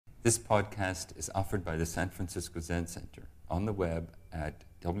This podcast is offered by the San Francisco Zen Center on the web at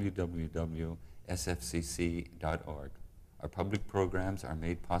www.sfcc.org. Our public programs are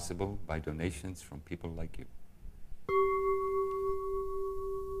made possible by donations from people like you.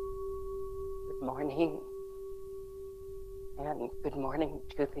 Good morning, and good morning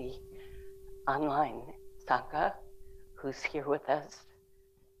to the online Sangha who's here with us,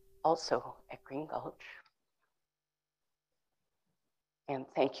 also at Green Gulch. And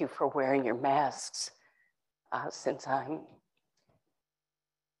thank you for wearing your masks, since I'm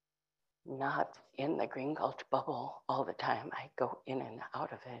not in the Green Gulch bubble all the time. I go in and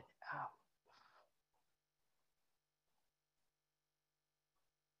out of it.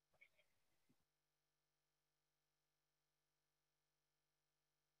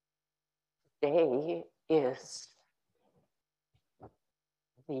 Today is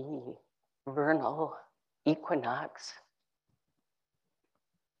the vernal equinox,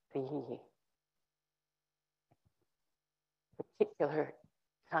 the particular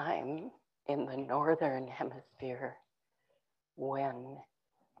time in the northern hemisphere when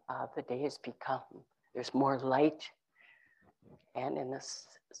the days there's more light, and in the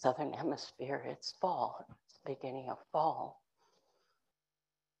southern hemisphere it's fall, it's the beginning of fall.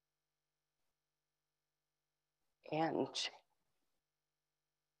 And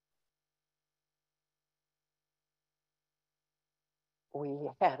we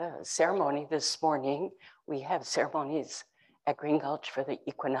had a ceremony this morning. We have ceremonies at Green Gulch for the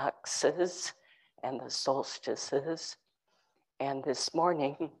equinoxes and the solstices. And this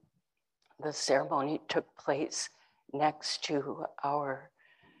morning, the ceremony took place next to our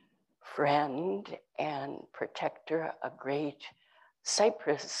friend and protector, a great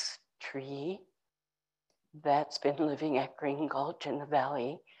cypress tree that's been living at Green Gulch in the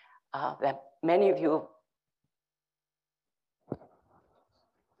valley, that many of you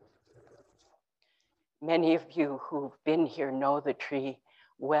who've been here know the tree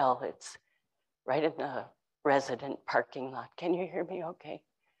well. It's right in the resident parking lot. Can you hear me okay?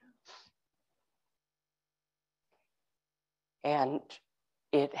 And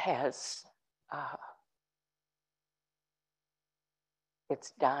it has,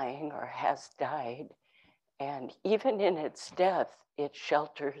 it's dying or has died. And even in its death, it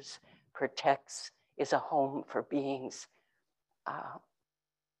shelters, protects, is a home for beings,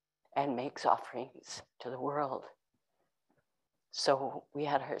 and makes offerings to the world. So we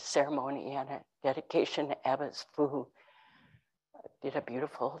had our ceremony and a dedication. Abbas Fu did a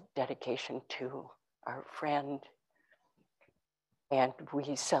beautiful dedication to our friend. And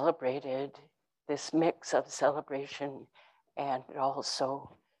we celebrated this mix of celebration and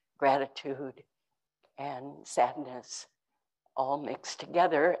also gratitude and sadness, all mixed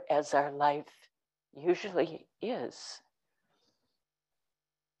together as our life usually is.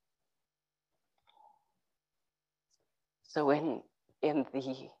 So in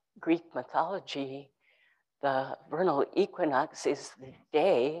the Greek mythology, the vernal equinox is the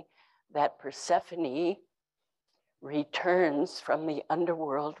day that Persephone returns from the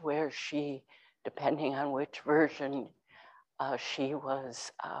underworld, where she, depending on which version, she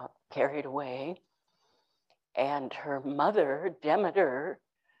was carried away. And her mother, Demeter,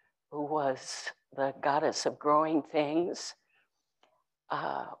 who was the goddess of growing things,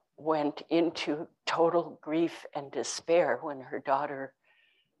 went into total grief and despair when her daughter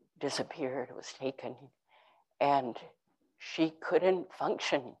disappeared, was taken, and she couldn't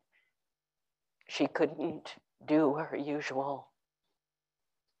function. She couldn't do her usual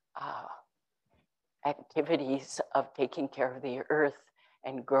activities of taking care of the earth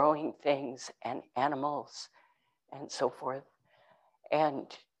and growing things and animals and so forth.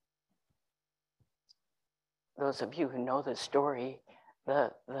 And those of you who know the story,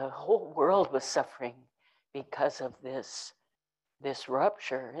 the whole world was suffering because of this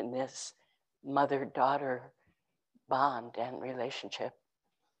rupture in this mother-daughter bond and relationship.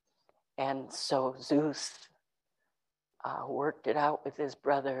 And so Zeus worked it out with his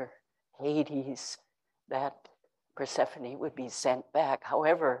brother Hades that Persephone would be sent back.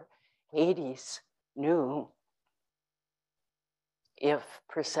 However, Hades knew if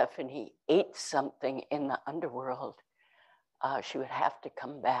Persephone ate something in the underworld, she would have to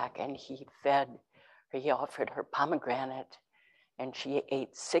come back, and he offered her pomegranate, and she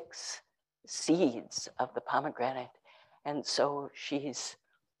ate 6 seeds of the pomegranate. And so she's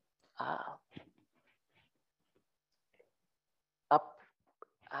up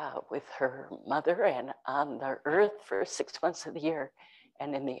with her mother and on the earth for 6 months of the year,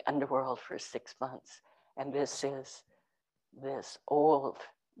 and in the underworld for 6 months. And this is this old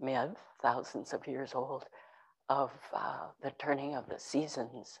myth, thousands of years old, of the turning of the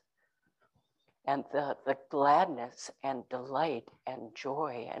seasons. and the gladness and delight and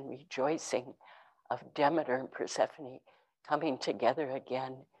joy and rejoicing of Demeter and Persephone coming together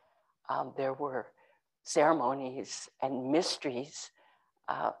again. There were ceremonies and mysteries,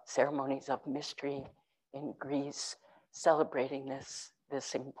 ceremonies of mystery in Greece, celebrating this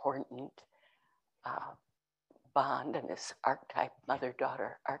important bond and this archetype,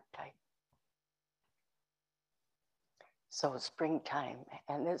 mother-daughter archetype. So springtime,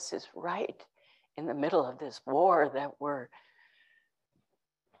 and this is right in the middle of this war that we're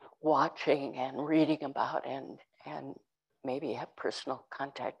watching and reading about and maybe have personal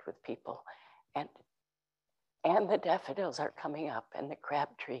contact with people. And the daffodils are coming up and the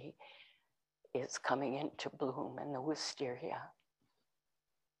crabtree is coming into bloom and the wisteria.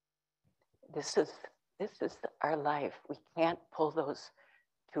 This is our life. We can't pull those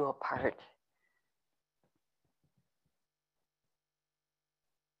two apart.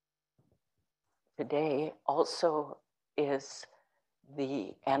 Today also is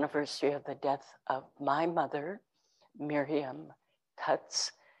the anniversary of the death of my mother, Miriam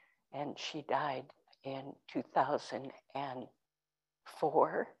Cutts, and she died in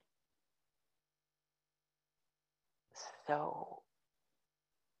 2004. So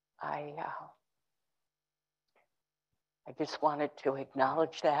I just wanted to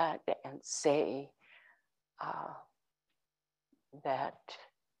acknowledge that and say that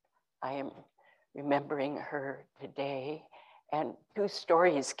I am remembering her today. And two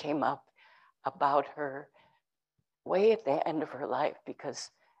stories came up about her way at the end of her life,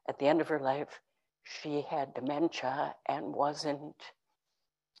 because at the end of her life, she had dementia and was a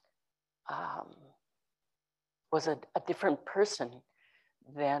different person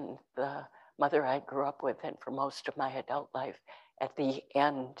than the mother I grew up with and for most of my adult life. At the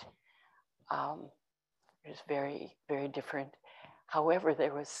end, it was very, very different. However,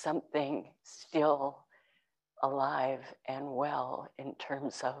 there was something still alive and well in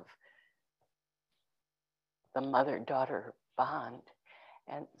terms of the mother-daughter bond.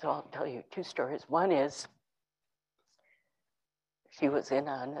 And so I'll tell you two stories. One is, she was in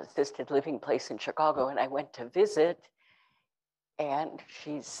an assisted living place in Chicago and I went to visit, and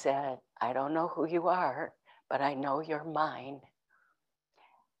she said, "I don't know who you are, but I know you're mine."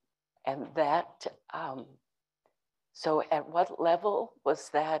 And that, so at what level was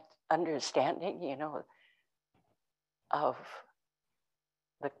that understanding, you know, of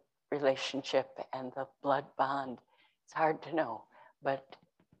the relationship and the blood bond? It's hard to know, but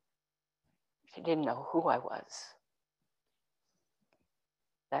she didn't know who I was.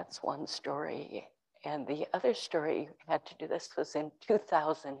 That's one story. And the other story had to do, this was in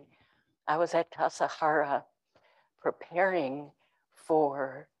 2000. I was at Tassajara preparing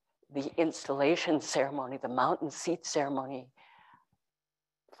for the installation ceremony, the mountain seat ceremony,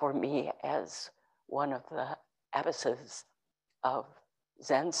 for me as one of the abbesses of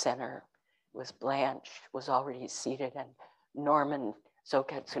Zen Center. Was Blanche, was already seated, and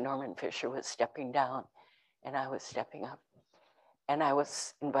Zoketsu Norman Fisher was stepping down, and I was stepping up. And I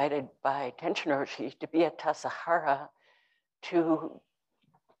was invited by Tenshin Roshi to be at Tassajara to,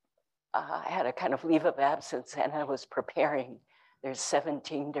 I had a kind of leave of absence, and I was preparing. There's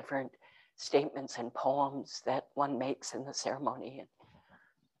 17 different statements and poems that one makes in the ceremony. And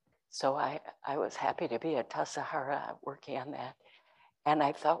so I was happy to be at Tassajara working on that. And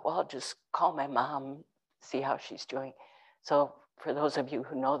I thought, well, I'll just call my mom, see how she's doing. So for those of you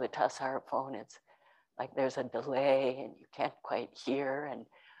who know the Tassajara phone, it's like there's a delay and you can't quite hear and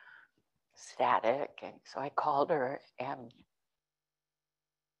static. And so I called her and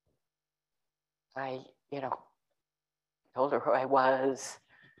I, told her who I was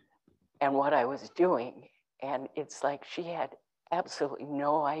and what I was doing. And it's like she had absolutely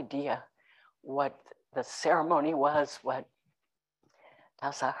no idea what the ceremony was, what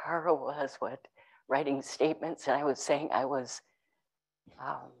Tassajara was, what writing statements. And I was saying I was,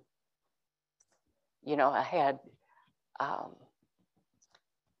 I had,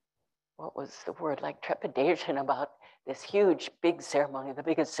 what was the word, like trepidation about this huge, big ceremony, the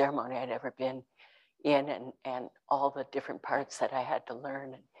biggest ceremony I'd ever been in, and all the different parts that I had to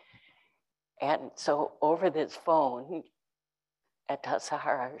learn. And so over this phone at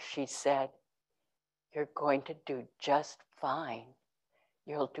Tassajara, she said, "You're going to do just fine.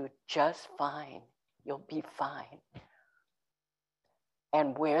 You'll do just fine. You'll be fine."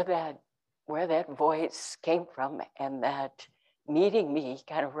 And where that voice came from, and that meeting me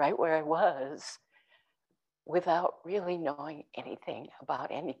kind of right where I was, without really knowing anything,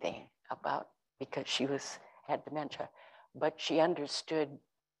 because she had dementia, but she understood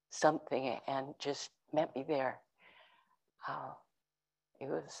something and just met me there. It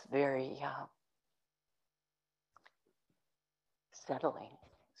was very settling.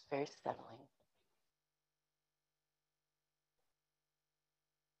 It's very settling.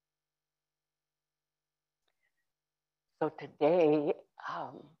 So today,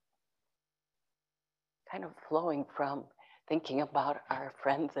 kind of flowing from thinking about our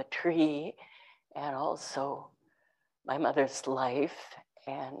friend the tree, and also my mother's life,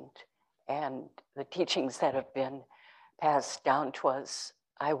 and the teachings that have been passed down to us,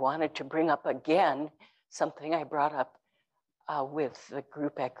 I wanted to bring up again something I brought up with the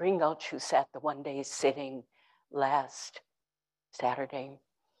group at Green Gulch who sat the one-day sitting last Saturday.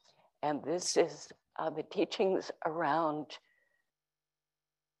 And this is the teachings around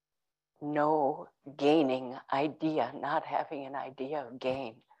no gaining idea, not having an idea of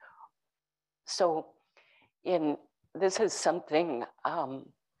gain. So this is something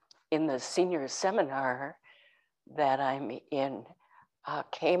in the senior seminar that I'm in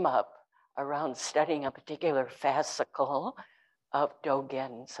came up around studying a particular fascicle of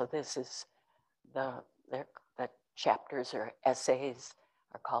Dōgen. So this is the chapters or essays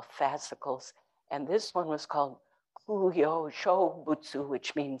are called fascicles. And this one was called Kuyo Shobutsu,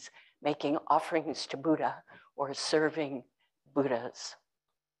 which means making offerings to Buddha or serving Buddhas.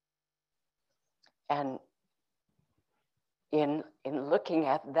 And in looking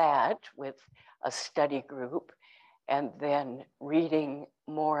at that with a study group and then reading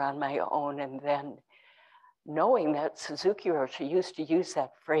more on my own and then knowing that Suzuki Roshi used to use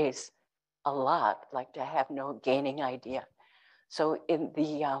that phrase a lot, like to have no gaining idea. So in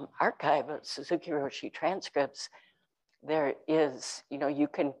the archive of Suzuki Roshi transcripts, there is, you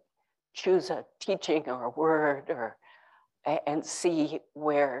can choose a teaching or a word and see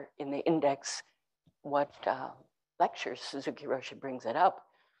where in the index what lectures Suzuki Roshi brings it up.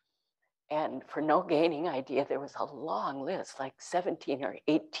 And for no gaining idea, there was a long list, like 17 or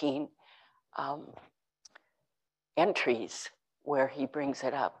 18 entries where he brings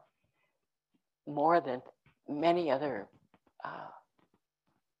it up, more than many other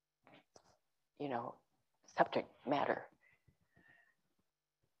subject matter.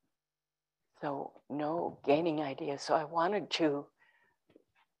 So no gaining idea. So I wanted to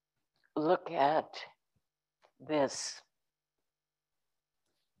look at this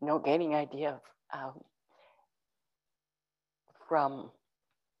no gaining idea from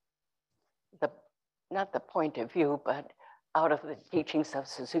not the point of view, but out of the teachings of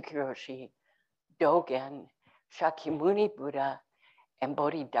Suzuki Roshi, Dōgen, Shakyamuni Buddha, and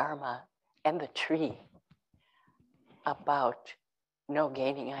Bodhidharma, and the tree, about no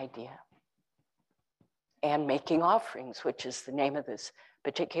gaining idea. And making offerings, which is the name of this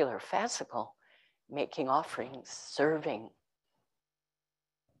particular fascicle, making offerings, serving.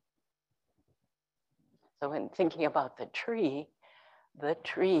 So in thinking about the tree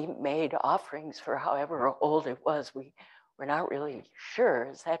made offerings for however old it was. We're not really sure.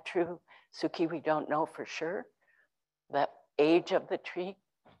 Is that true, Suki? We don't know for sure the age of the tree.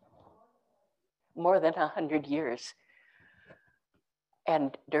 More than 100 years.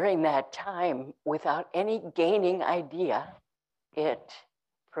 And during that time, without any gaining idea, it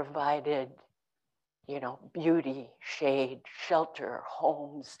provided, beauty, shade, shelter,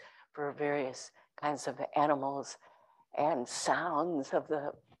 homes for various kinds of animals, and sounds of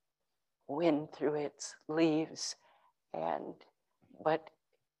the wind through its leaves, but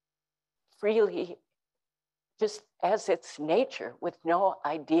freely, just as its nature, with no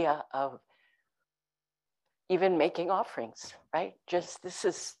idea of even making offerings, right? Just this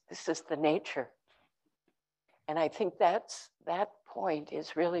is the nature. And I think that point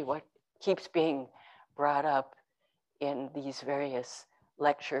is really what keeps being brought up in these various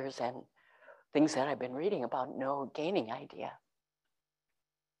lectures and things that I've been reading about no gaining idea.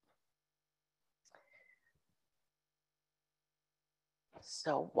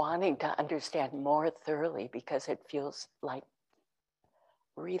 So wanting to understand more thoroughly, because it feels like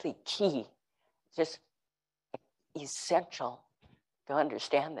really key, just essential to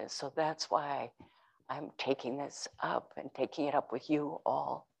understand this. So that's why I'm taking this up and taking it up with you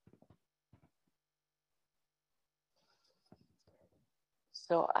all.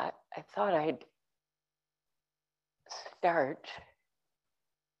 So I thought I'd start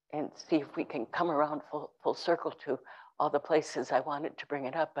and see if we can come around full circle to all the places I wanted to bring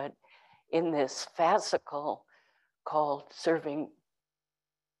it up. But in this fascicle called Serving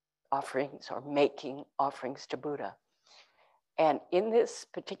Offerings or Making Offerings to Buddha. And in this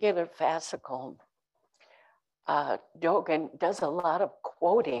particular fascicle, Dōgen does a lot of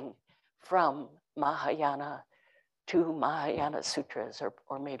quoting from Mahayana to Mahayana sutras,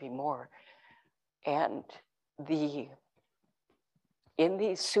 or maybe more. And in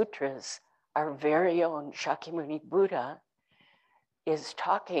these sutras, our very own Shakyamuni Buddha is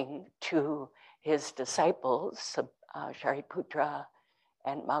talking to his disciples, Shariputra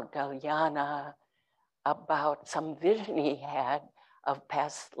and Magdalena, about some vision he had of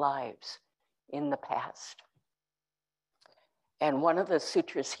past lives in the past. And one of the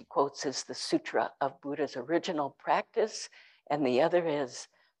sutras he quotes is the Sutra of Buddha's original practice, and the other is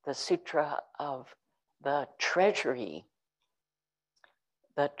the Sutra of the Treasury,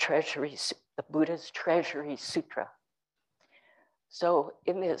 the Buddha's Treasury Sutra. So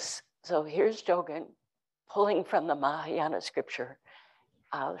in this, so here's Dōgen pulling from the Mahayana scripture,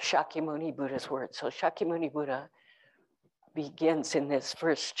 Shakyamuni Buddha's words. So Shakyamuni Buddha begins in this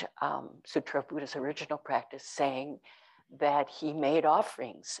first Sutra of Buddha's original practice saying that he made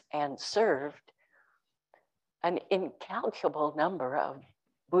offerings and served an incalculable number of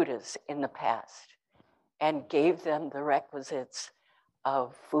Buddhas in the past and gave them the requisites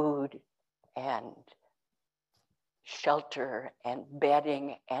of food and shelter and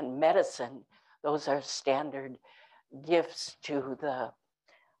bedding and medicine. Those are standard gifts to the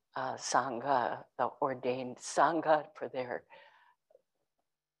Sangha, the ordained Sangha, for their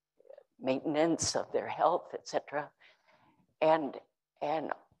maintenance of their health, etc. And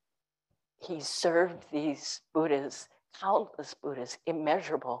he served these Buddhas, countless Buddhas,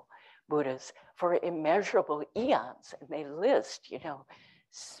 immeasurable Buddhas, for immeasurable eons. And they list,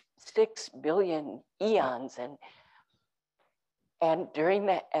 6 billion eons. And during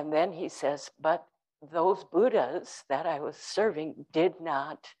that, and then he says, but those Buddhas that I was serving did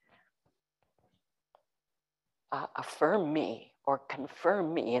not affirm me or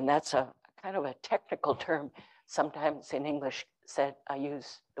confirm me. And that's a kind of a technical term. Sometimes in English said, I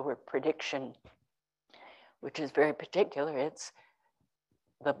use the word prediction, which is very particular. It's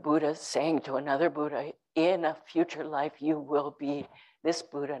the Buddha saying to another Buddha, in a future life, you will be this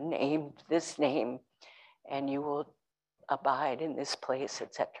Buddha named this name, and you will abide in this place,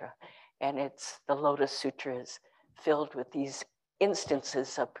 etc. And it's the Lotus Sutra is filled with these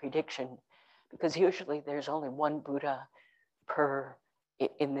instances of prediction, because usually there's only one Buddha per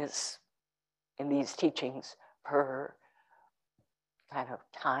in these teachings per kind of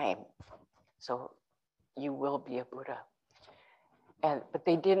time. So you will be a Buddha. But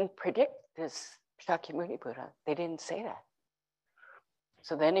they didn't predict this Shakyamuni Buddha. They didn't say that.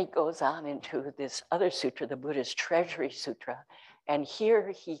 So then he goes on into this other sutra, the Buddha's Treasury Sutra. And here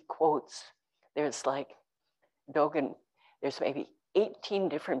he quotes, there's like Dōgen, there's maybe 18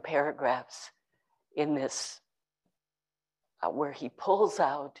 different paragraphs in this where he pulls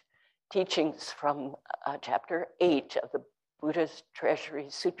out teachings from chapter 8 of the Buddha's Treasury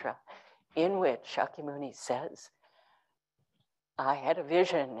Sutra, in which Shakyamuni says, I had a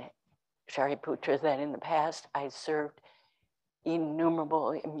vision, Shariputra, that in the past I served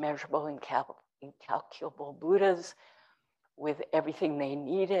innumerable, immeasurable, incalculable Buddhas with everything they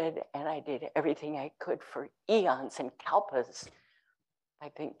needed, and I did everything I could for eons and kalpas. I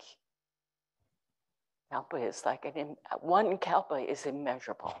think kalpa is like one kalpa is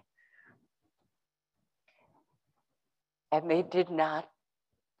immeasurable. And they did not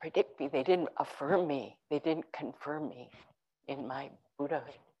predict me, they didn't affirm me, they didn't confirm me in my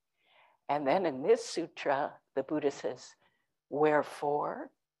Buddhahood. And then in this sutra, the Buddha says, wherefore,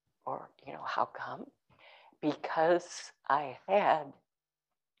 or how come? Because I had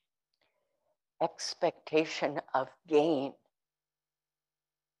expectation of gain.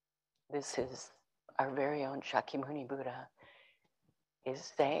 This is our very own Shakyamuni Buddha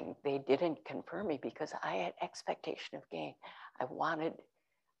is saying they didn't confirm me because I had expectation of gain.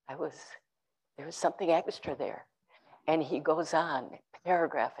 There was something extra there. And he goes on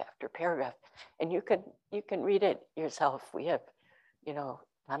paragraph after paragraph, and you can read it yourself. We have,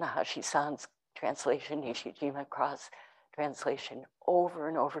 Tanahashi-san's translation, Nishijima Cross translation over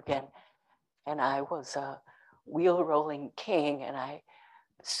and over again. And I was a wheel rolling king, and I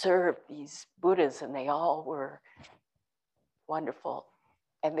served these Buddhas, and they all were wonderful,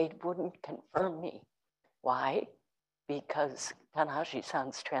 and they wouldn't confirm me. Why? Because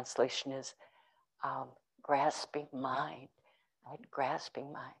Tanahashi-san's translation is grasping mind. I had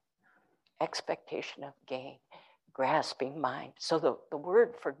grasping mind, expectation of gain, grasping mind. So the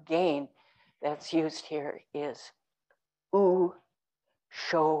word for gain that's used here is u-sho-toku.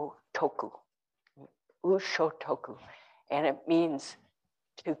 U-sho-toku. And it means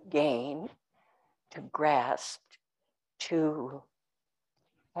to gain, to grasp, to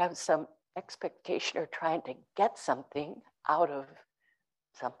have some expectation or trying to get something out of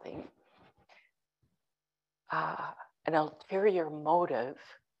something. An ulterior motive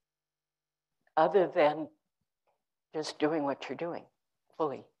other than just doing what you're doing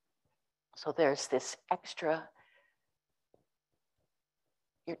fully. So there's this extra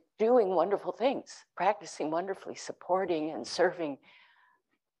you're doing wonderful things, practicing wonderfully, supporting and serving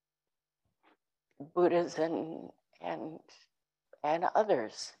Buddhas and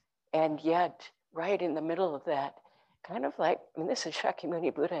others. And yet, right in the middle of that, kind of like, I mean, this is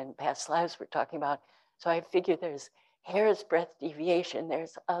Shakyamuni Buddha in past lives we're talking about. So I figure there's hair's breadth deviation.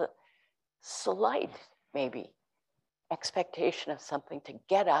 There's a slight, maybe, expectation of something to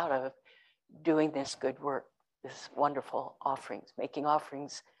get out of doing this good work, this wonderful offerings, making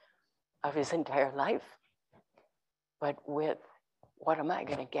offerings of his entire life. But with what am I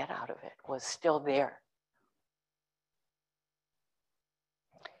going to get out of it was still there.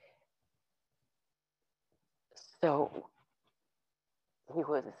 So he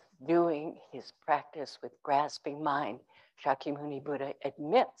was doing his practice with grasping mind. Shakyamuni Buddha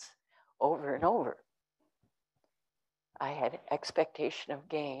admits over and over, I had expectation of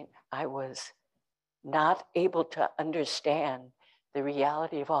gain. I was not able to understand the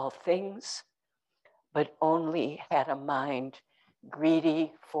reality of all things, but only had a mind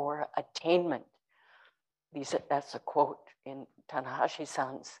greedy for attainment. That's a quote in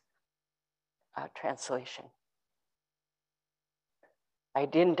Tanahashi-san's translation. I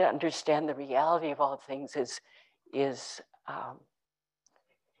didn't understand the reality of all things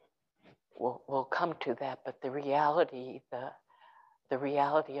we'll come to that, but the reality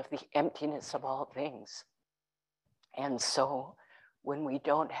of the emptiness of all things. And so when we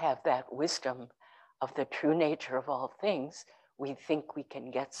don't have that wisdom of the true nature of all things, we think we can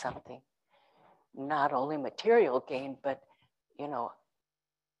get something, not only material gain, but, you know,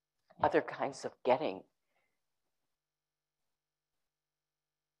 other kinds of getting,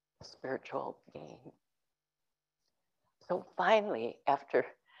 spiritual gain. So finally, after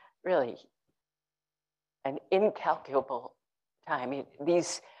really an incalculable time,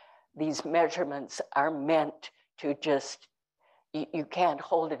 these measurements are meant to just, you can't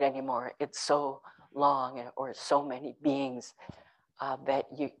hold it anymore. It's so long, or so many beings that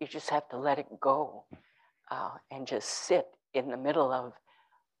you just have to let it go and just sit in the middle of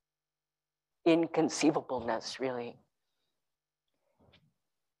inconceivableness, really.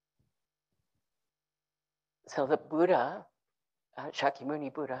 So the Buddha,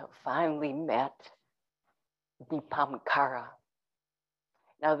 Shakyamuni Buddha, finally met Dipamkara.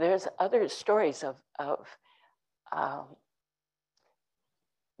 Now there's other stories of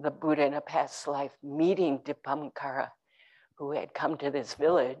the Buddha in a past life meeting Dipamkara, who had come to this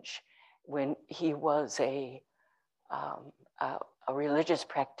village when he was a religious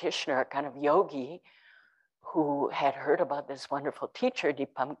practitioner, a kind of yogi, who had heard about this wonderful teacher,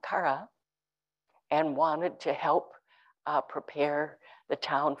 Dipamkara, and wanted to help prepare the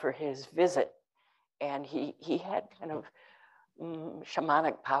town for his visit. And he had kind of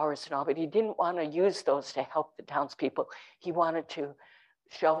shamanic powers and all, but he didn't want to use those to help the townspeople. He wanted to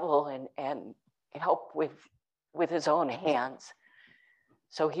shovel and help with his own hands.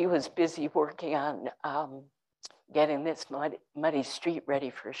 So he was busy working on getting this muddy street ready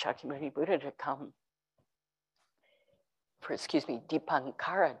for Shakyamuni Buddha to come,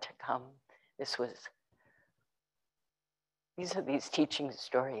 Dipamkara to come. These are these teaching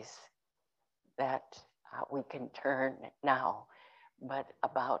stories that we can turn now, but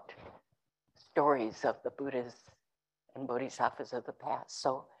about stories of the Buddhas and Bodhisattvas of the past.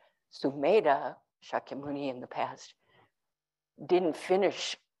 So Sumedha, Shakyamuni in the past, didn't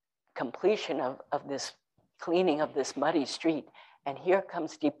finish completion of this cleaning of this muddy street. And here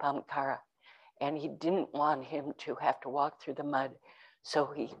comes Dipamkara. And he didn't want him to have to walk through the mud. So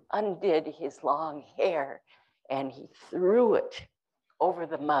he undid his long hair and he threw it over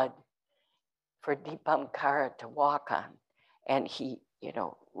the mud for Dipamkara to walk on. And he,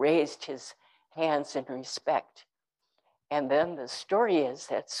 raised his hands in respect. And then the story is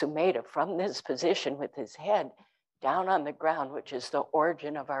that Sumedha, from this position with his head down on the ground, which is the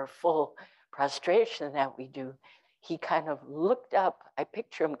origin of our full prostration that we do, he kind of looked up. I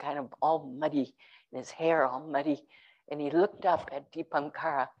picture him kind of all muddy, and his hair all muddy. And he looked up at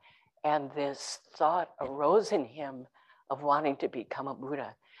Dipamkara, and this thought arose in him of wanting to become a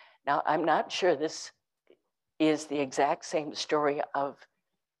Buddha. Now, I'm not sure this is the exact same story of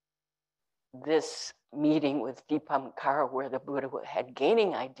this meeting with Dipamkara where the Buddha had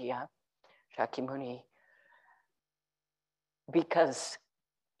gaining idea, Shakyamuni, because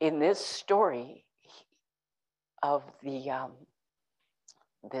in this story of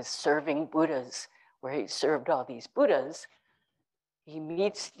this serving Buddhas, where he served all these Buddhas, he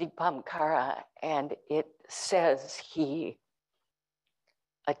meets Dipamkara, and it says he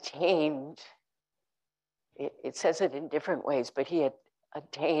attained, it says it in different ways, but he had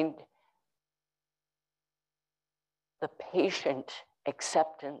attained the patient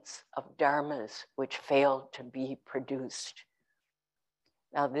acceptance of dharmas which failed to be produced.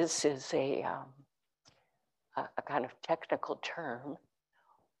 Now, this is a kind of technical term,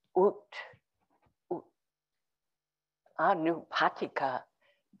 anupatika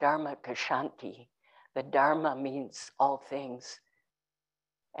dharma kshanti. The dharma means all things,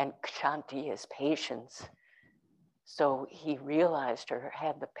 and kshanti is patience. So he realized or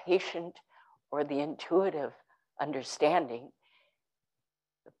had the patient or the intuitive understanding,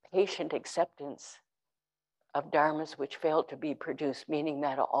 the patient acceptance of dharmas which failed to be produced, meaning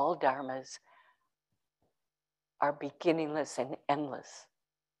that all dharmas are beginningless and endless.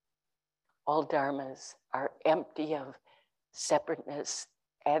 All dharmas are empty of separateness,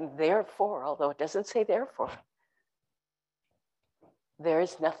 and therefore, although it doesn't say therefore, there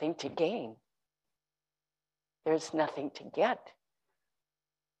is nothing to gain. There's nothing to get.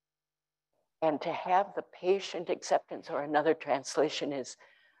 And to have the patient acceptance, or another translation is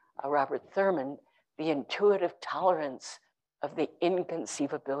Robert Thurman, the intuitive tolerance of the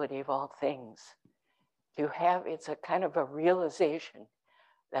inconceivability of all things. To have, it's a kind of a realization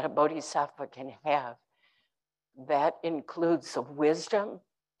that a bodhisattva can have that includes the wisdom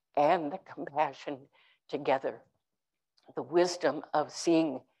and the compassion together. The wisdom of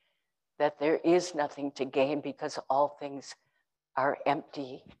seeing that there is nothing to gain because all things are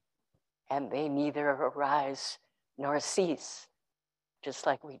empty and they neither arise nor cease, just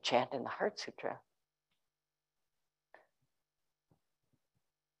like we chant in the Heart Sutra.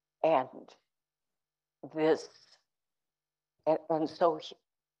 And this, and so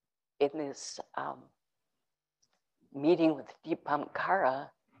in this meeting with Dipankara,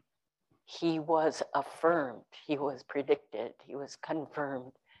 he was affirmed, he was predicted, he was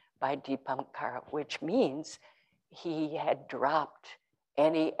confirmed by Dipankara, which means he had dropped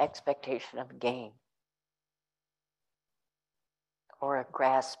any expectation of gain or a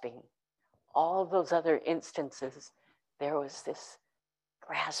grasping. All those other instances, there was this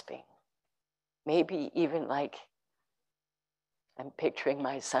grasping. Maybe even like, I'm picturing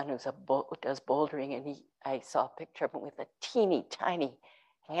my son who does bouldering, and I saw a picture of him with a teeny tiny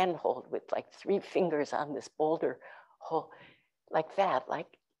handhold with like 3 fingers on this boulder hole, like that,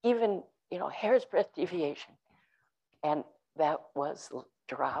 like even, hair's breadth deviation. And that was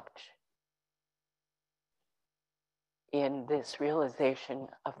dropped in this realization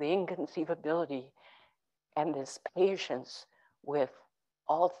of the inconceivability and this patience with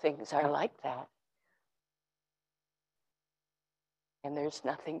all things are like that. And there's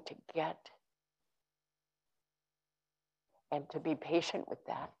nothing to get. And to be patient with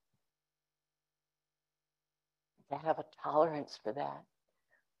that. To have a tolerance for that.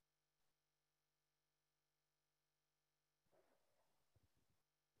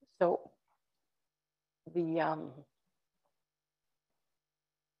 So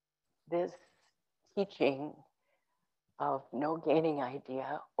this teaching of no gaining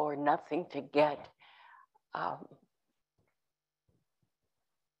idea or nothing to get,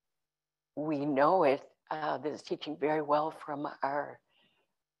 we know it, this teaching very well from our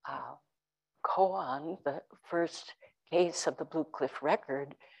koan, the first case of the Blue Cliff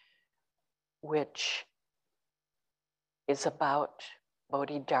Record, which is about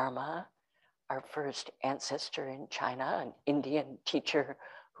Bodhidharma, our first ancestor in China, an Indian teacher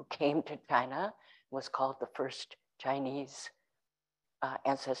who came to China, was called the first Chinese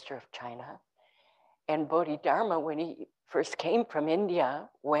ancestor of China. And Bodhidharma, when he first came from India,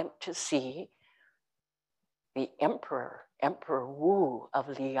 went to see the Emperor Wu of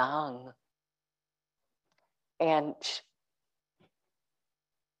Liang. And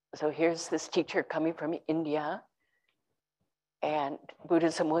so here's this teacher coming from India, and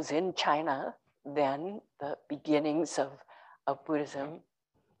Buddhism was in China then, the beginnings of Buddhism.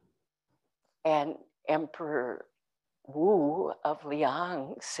 And Emperor Wu of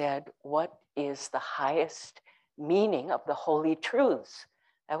Liang said, "What is the highest meaning of the holy truths?"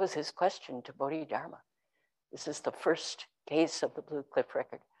 That was his question to Bodhidharma. This is the first case of the Blue Cliff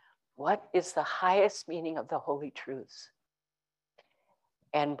Record. What is the highest meaning of the holy truths?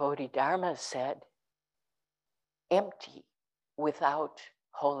 And Bodhidharma said, empty, without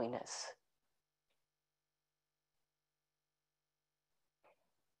holiness.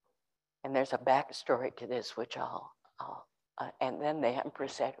 And there's a backstory to this, which and then the emperor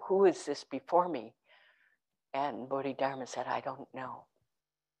said, "Who is this before me?" And Bodhidharma said, "I don't know."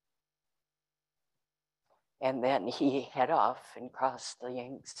 And then he head off and crossed the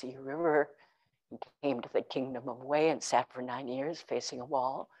Yangtze River and came to the kingdom of Wei and sat for 9 years facing a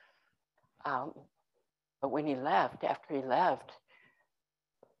wall. But when he left, after he left,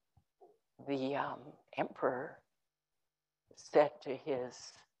 the emperor said to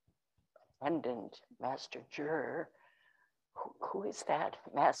his attendant, Master Jur, who is that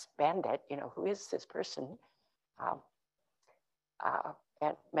masked bandit? You know, who is this person?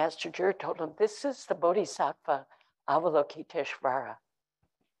 And Master Jur told him, this is the Bodhisattva Avalokiteshvara.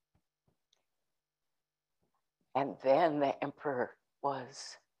 And then the emperor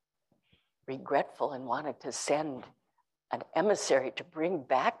was regretful and wanted to send an emissary to bring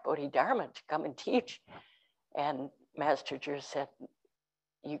back Bodhidharma to come and teach. And Master Jur said,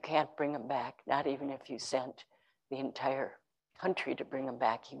 you can't bring him back, not even if you sent the entire country to bring him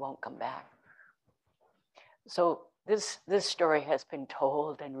back, he won't come back. So this story has been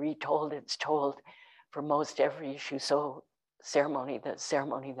told and retold. It's told for most every issue. So ceremony, the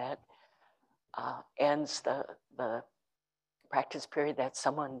ceremony that ends the practice period, that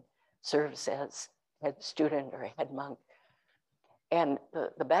someone serves as head student or head monk. And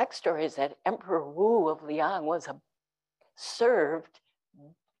the backstory is that Emperor Wu of Liang was served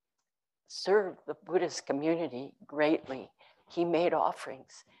the Buddhist community greatly. He made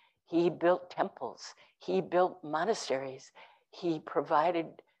offerings. He built temples. He built monasteries. He provided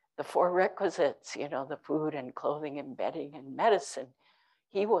the 4 requisites, you know, the food and clothing and bedding and medicine.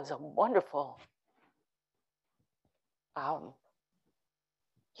 He was a wonderful,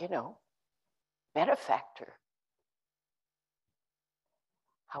 you know, benefactor.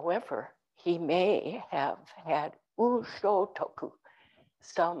 However, he may have had ushotoku,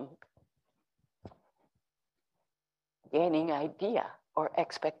 some gaining idea or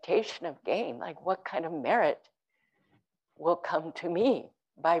expectation of gain, like what kind of merit will come to me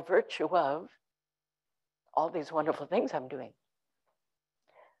by virtue of all these wonderful things I'm doing.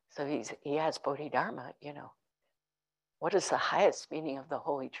 So he has Bodhidharma, you know, what is the highest meaning of the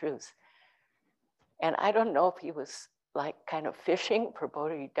holy truths? And I don't know if he was like kind of fishing for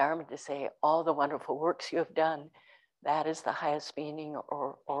Bodhidharma to say all the wonderful works you have done, that is the highest meaning,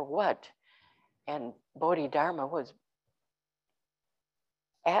 or what. And Bodhidharma was,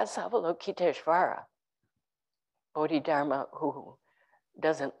 as Avalokiteshvara, Bodhidharma who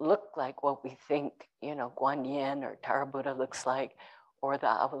doesn't look like what we think, you know, Guan Yin or Tara Buddha looks like, or the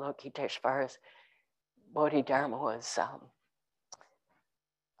Avalokiteshvaras. Bodhidharma was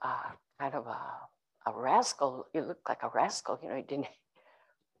kind of a rascal. He looked like a rascal, you know, he didn't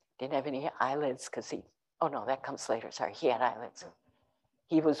have any eyelids because oh no, that comes later, sorry, he had eyelids.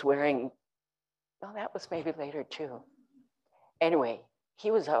 He was wearing, no, that was maybe later too. Anyway,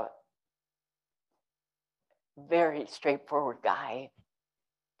 he was a very straightforward guy.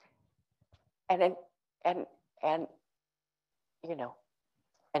 And you know,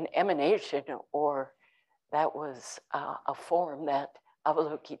 an emanation, or that was a form that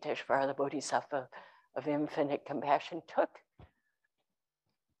Avalokiteshvara, the Bodhisattva of infinite compassion, took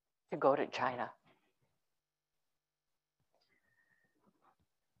to go to China.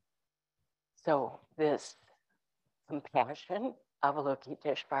 So this compassion,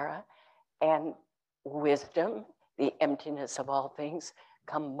 Avalokiteshvara, and wisdom, the emptiness of all things,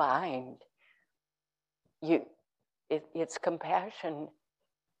 combined, it's compassion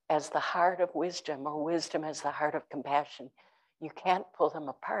as the heart of wisdom, or wisdom as the heart of compassion. You can't pull them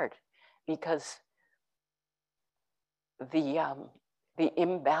apart, because the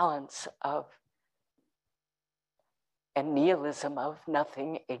imbalance of and nihilism of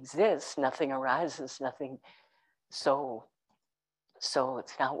nothing exists, nothing arises, nothing, so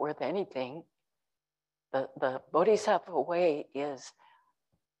it's not worth anything. The Bodhisattva way is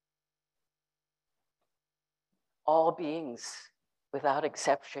all beings, without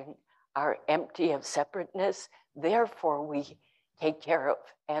exception, are empty of separateness. Therefore, we take care of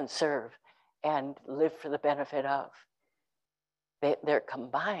and serve and live for the benefit of. They're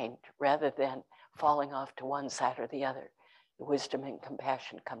combined rather than falling off to one side or the other. Wisdom and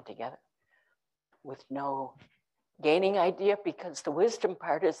compassion come together with no gaining idea, because the wisdom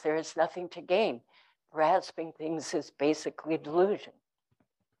part is there is nothing to gain. Grasping things is basically delusion.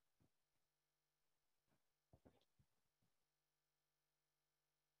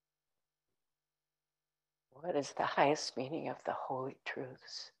 What is the highest meaning of the holy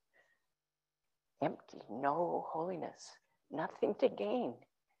truths? Empty, no holiness, nothing to gain.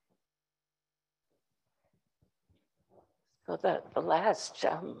 So the last, the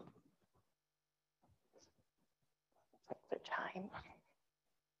time.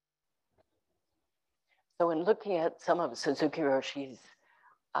 So in looking at some of Suzuki Roshi's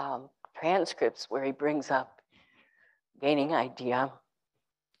transcripts where he brings up gaining idea,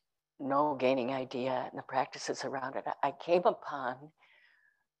 no gaining idea, and the practices around it, I came upon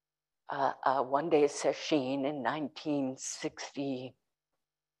a one-day session in 1967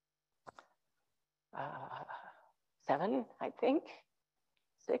 7, I think,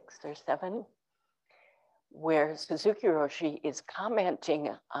 6 or 7, where Suzuki Roshi is commenting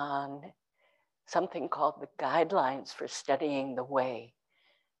on something called the Guidelines for Studying the Way.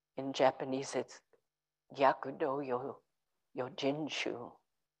 In Japanese, it's Gyakudo Yojin-shu.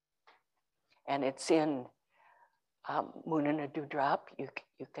 And it's in Moon and a Dewdrop. You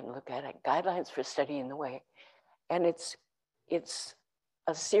can look at it, Guidelines for Studying the Way. And it's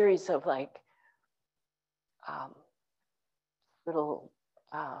a series of like little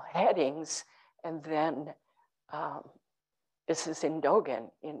headings, and then this is in Dogen,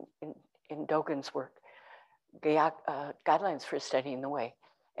 in Dogen's work, Guidelines for Studying the Way.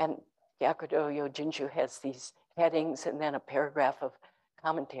 And Gyakudo Yojin-shu has these headings and then a paragraph of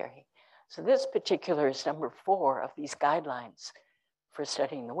commentary. So this particular is number 4 of these guidelines for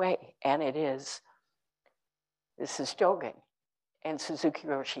studying the way. And this is Dogen and Suzuki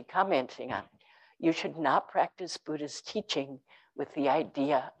Roshi commenting on it. You should not practice Buddha's teaching with the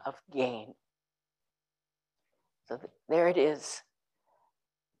idea of gain. So there it is,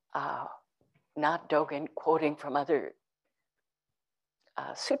 not Dogen quoting from other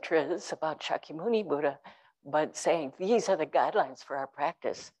sutras about Shakyamuni Buddha, but saying these are the guidelines for our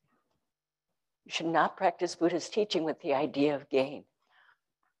practice. You should not practice Buddha's teaching with the idea of gain.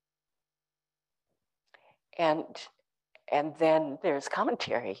 And then there's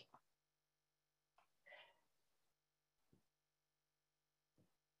commentary.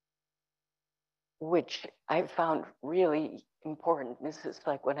 Which I found really important. This is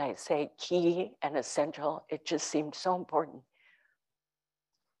like when I say key and essential, it just seemed so important.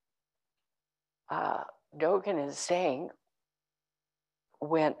 Dogen is saying,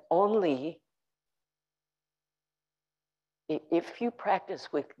 when only if you practice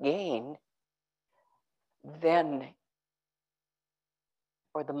with gain, then,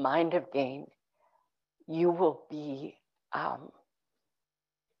 or the mind of gain, you will be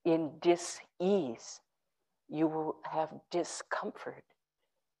in dis-ease. You will have discomfort.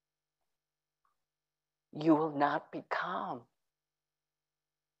 You will not be calm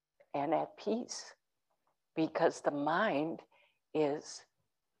and at peace, because the mind is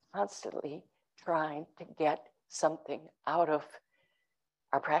constantly trying to get something out of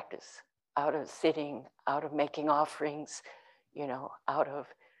our practice, out of sitting, out of making offerings, out of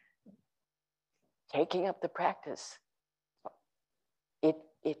taking up the practice.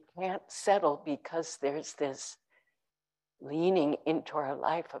 It can't settle because there's this leaning into our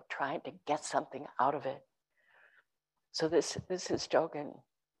life of trying to get something out of it. So this is Dogen.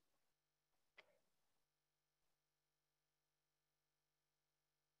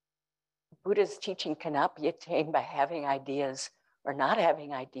 Buddha's teaching cannot be attained by having ideas or not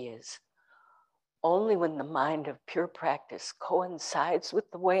having ideas. Only when the mind of pure practice coincides with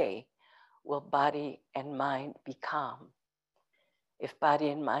the way will body and mind be calm. If body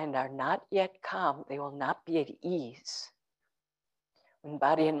and mind are not yet calm, they will not be at ease. When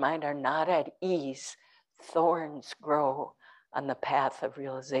body and mind are not at ease, thorns grow on the path of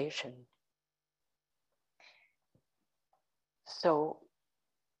realization. So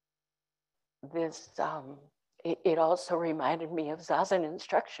this, it also reminded me of Zazen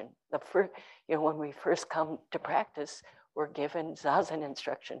instruction. When we first come to practice, we're given Zazen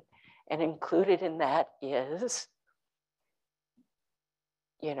instruction. And included in that is,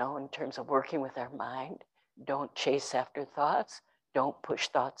 in terms of working with our mind, don't chase after thoughts, don't push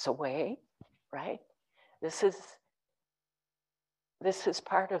thoughts away, right? This is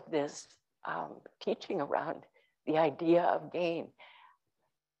part of this teaching around the idea of gain.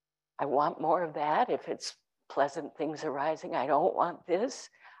 I want more of that. If it's pleasant things arising, I don't want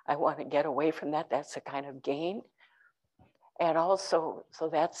this. I want to get away from that. That's a kind of gain. And also, so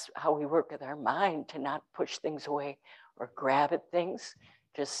that's how we work with our mind, to not push things away or grab at things,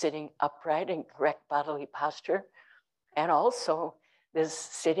 just sitting upright in correct bodily posture. And also, this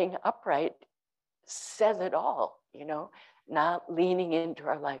sitting upright says it all, not leaning into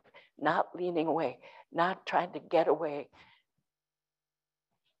our life, not leaning away, not trying to get away,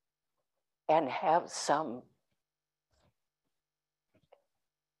 and have some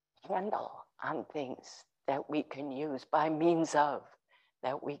handle on things that we can use, by means of,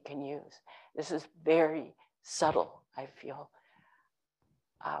 that we can use. This is very subtle, I feel.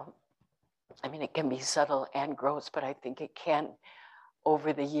 It can be subtle and gross, but I think it can,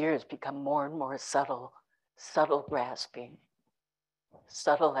 over the years, become more and more subtle grasping,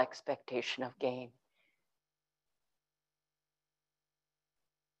 subtle expectation of gain.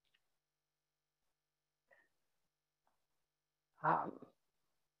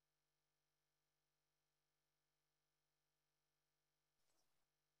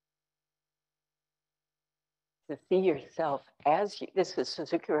 to see yourself as you, this is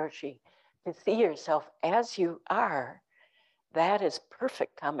Suzuki Roshi, to see yourself as you are, that is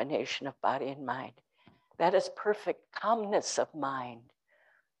perfect combination of body and mind. That is perfect calmness of mind.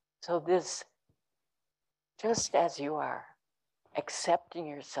 So this, just as you are, accepting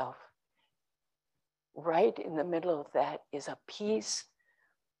yourself, right in the middle of that is a peace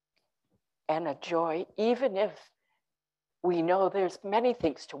and a joy, even if we know there's many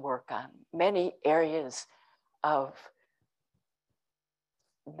things to work on, many areas of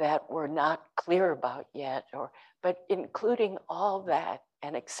that we're not clear about yet, but including all that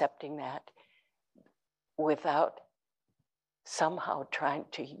and accepting that without somehow trying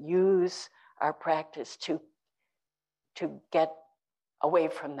to use our practice to get away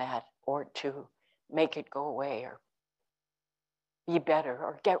from that or to make it go away or be better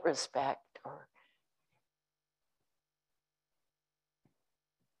or get respect or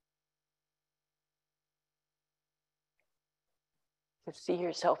to see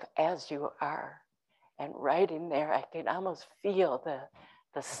yourself as you are. And right in there, I can almost feel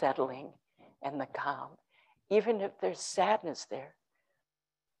the settling and the calm, even if there's sadness there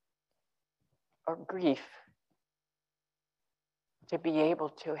or grief, to be able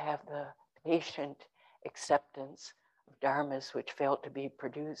to have the patient acceptance of dharmas which failed to be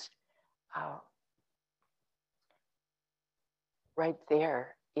produced. Right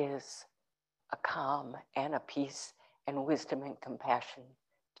there is a calm and a peace and wisdom and compassion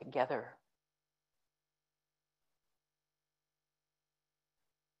together.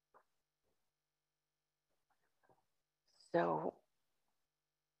 So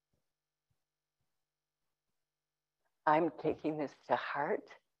I'm taking this to heart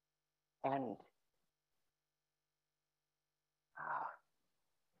and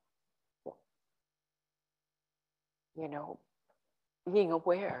being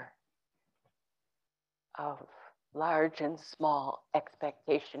aware of large and small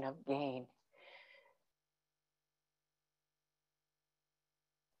expectation of gain.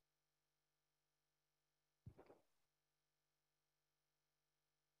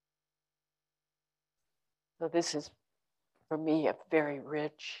 So this is, for me, a very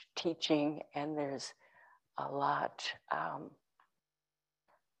rich teaching, and there's a lot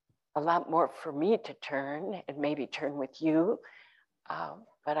more for me to turn and maybe turn with you.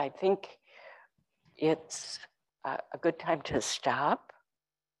 But I think it's a good time to stop,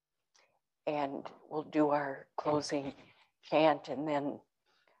 and we'll do our closing chant, and then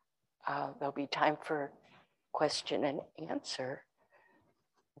there'll be time for question and answer,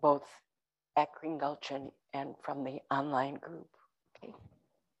 both at Green Gulch and from the online group. Okay.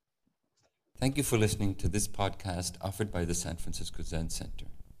 Thank you for listening to this podcast offered by the San Francisco Zen Center.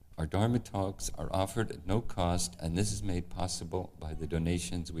 Our Dharma talks are offered at no cost, and this is made possible by the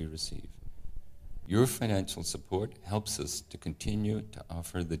donations we receive. Your financial support helps us to continue to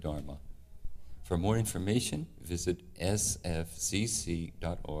offer the Dharma. For more information, visit sfzc.org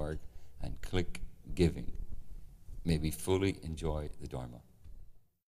and click Giving. May we fully enjoy the Dharma.